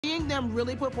them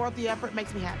really put forth the effort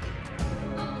makes me happy.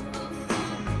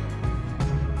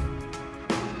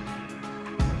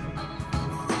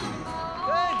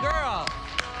 Good girl.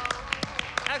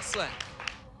 Excellent.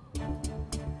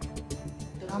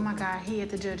 Oh my God, he at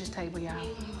the judge's table, y'all.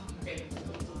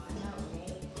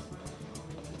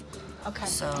 Okay.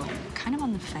 So, kind of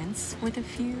on the fence with a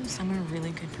few. Some are really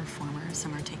good performers,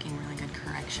 some are taking really good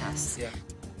corrections. Yeah.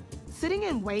 Sitting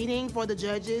and waiting for the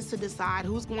judges to decide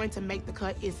who's going to make the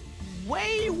cut is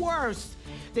way worse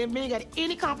than being at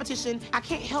any competition. I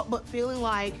can't help but feeling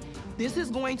like this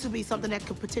is going to be something that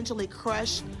could potentially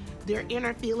crush their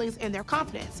inner feelings and their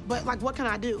confidence. But, like, what can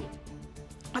I do?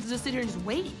 I have to just sit here and just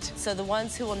wait. So the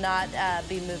ones who will not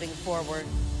be moving forward.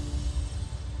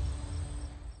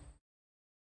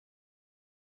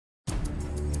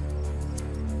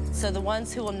 So the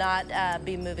ones who will not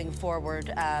be moving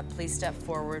forward, please step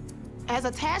forward. As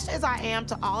attached as I am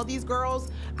to all of these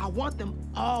girls, I want them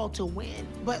all to win.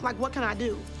 But, like, what can I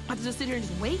do? I have to just sit here and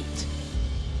just wait.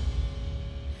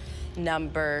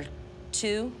 Number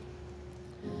 2.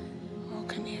 Oh,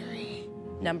 Canary.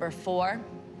 Number 4.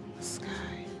 Sky.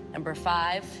 Number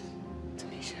 5.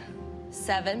 Tanisha.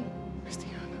 7.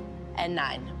 Christiana. And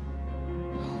 9.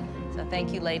 So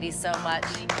thank you, ladies, so much.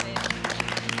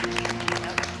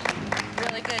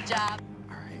 Really good job.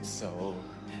 All right,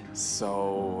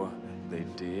 so they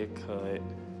did cut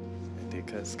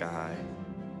Sky.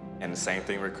 And the same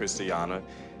thing with Christiana.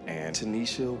 And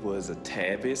Tanisha was a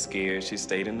tad bit scared. She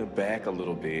stayed in the back a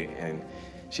little bit, and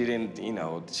she didn't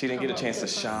get a chance to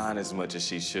shine as much as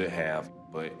she should have.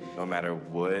 But no matter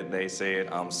what they said,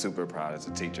 I'm super proud as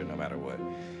a teacher, no matter what.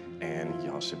 And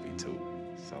y'all should be too.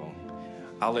 So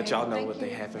I'll let y'all know what they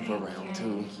happen for round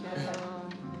 2.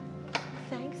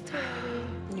 Thanks, Tori.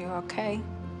 You okay?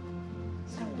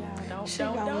 Don't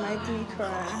make me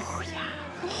cry. Oh, yeah.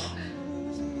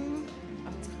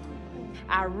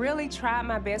 I really tried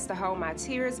my best to hold my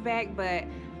tears back, but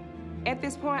at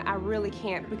this point, I really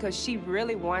can't because she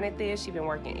really wanted this. She's been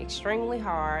working extremely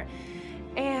hard.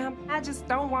 And I just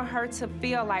don't want her to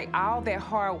feel like all that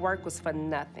hard work was for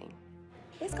nothing.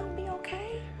 It's gonna be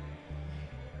okay.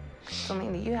 So,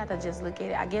 Mindy, you have to just look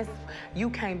at it. I guess you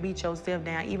can't beat yourself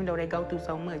down, even though they go through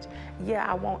so much. Yeah,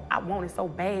 I want it so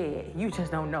bad. You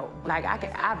just don't know. Like,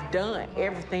 I've done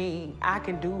everything I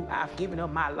can do. I've given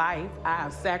up my life.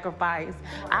 I've sacrificed.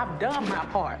 I've done my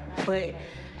part. But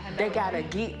they gotta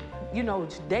get,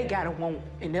 they gotta want.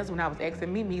 And that's when I was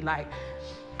asking Mimi, like,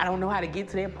 I don't know how to get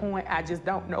to that point. I just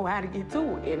don't know how to get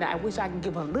to it. And I wish I could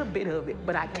give a little bit of it,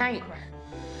 but I can't.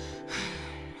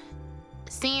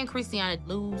 Seeing Christiana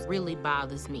lose really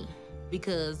bothers me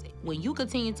because when you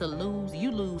continue to lose, you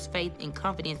lose faith and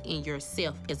confidence in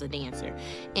yourself as a dancer.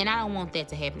 And I don't want that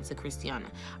to happen to Christiana.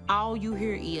 All you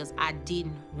hear is, I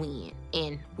didn't win,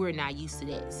 and we're not used to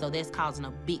that. So that's causing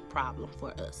a big problem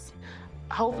for us.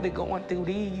 Hopefully going through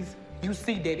these, you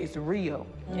see that it's real.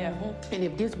 Yeah. And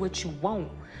if this is what you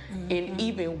want, and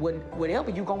even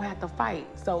whatever, you're gonna have to fight.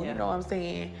 So, you know what I'm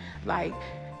saying? Like,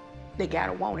 they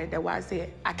gotta want it. That's why I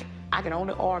said, I can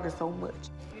only argue so much.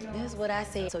 That's what I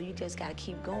said. So you just gotta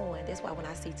keep going. That's why when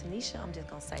I see Tanisha, I'm just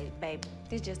gonna say, baby,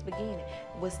 this is just the beginning.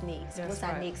 What's next? What's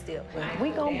our next step?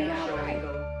 We gonna be all right.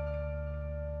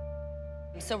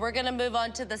 So we're gonna move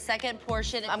on to the second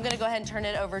portion. I'm gonna go ahead and turn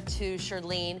it over to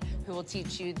Charlene, who will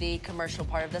teach you the commercial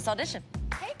part of this audition.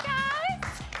 Hey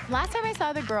guys! Last time I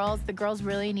saw the girls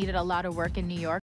really needed a lot of work in New York.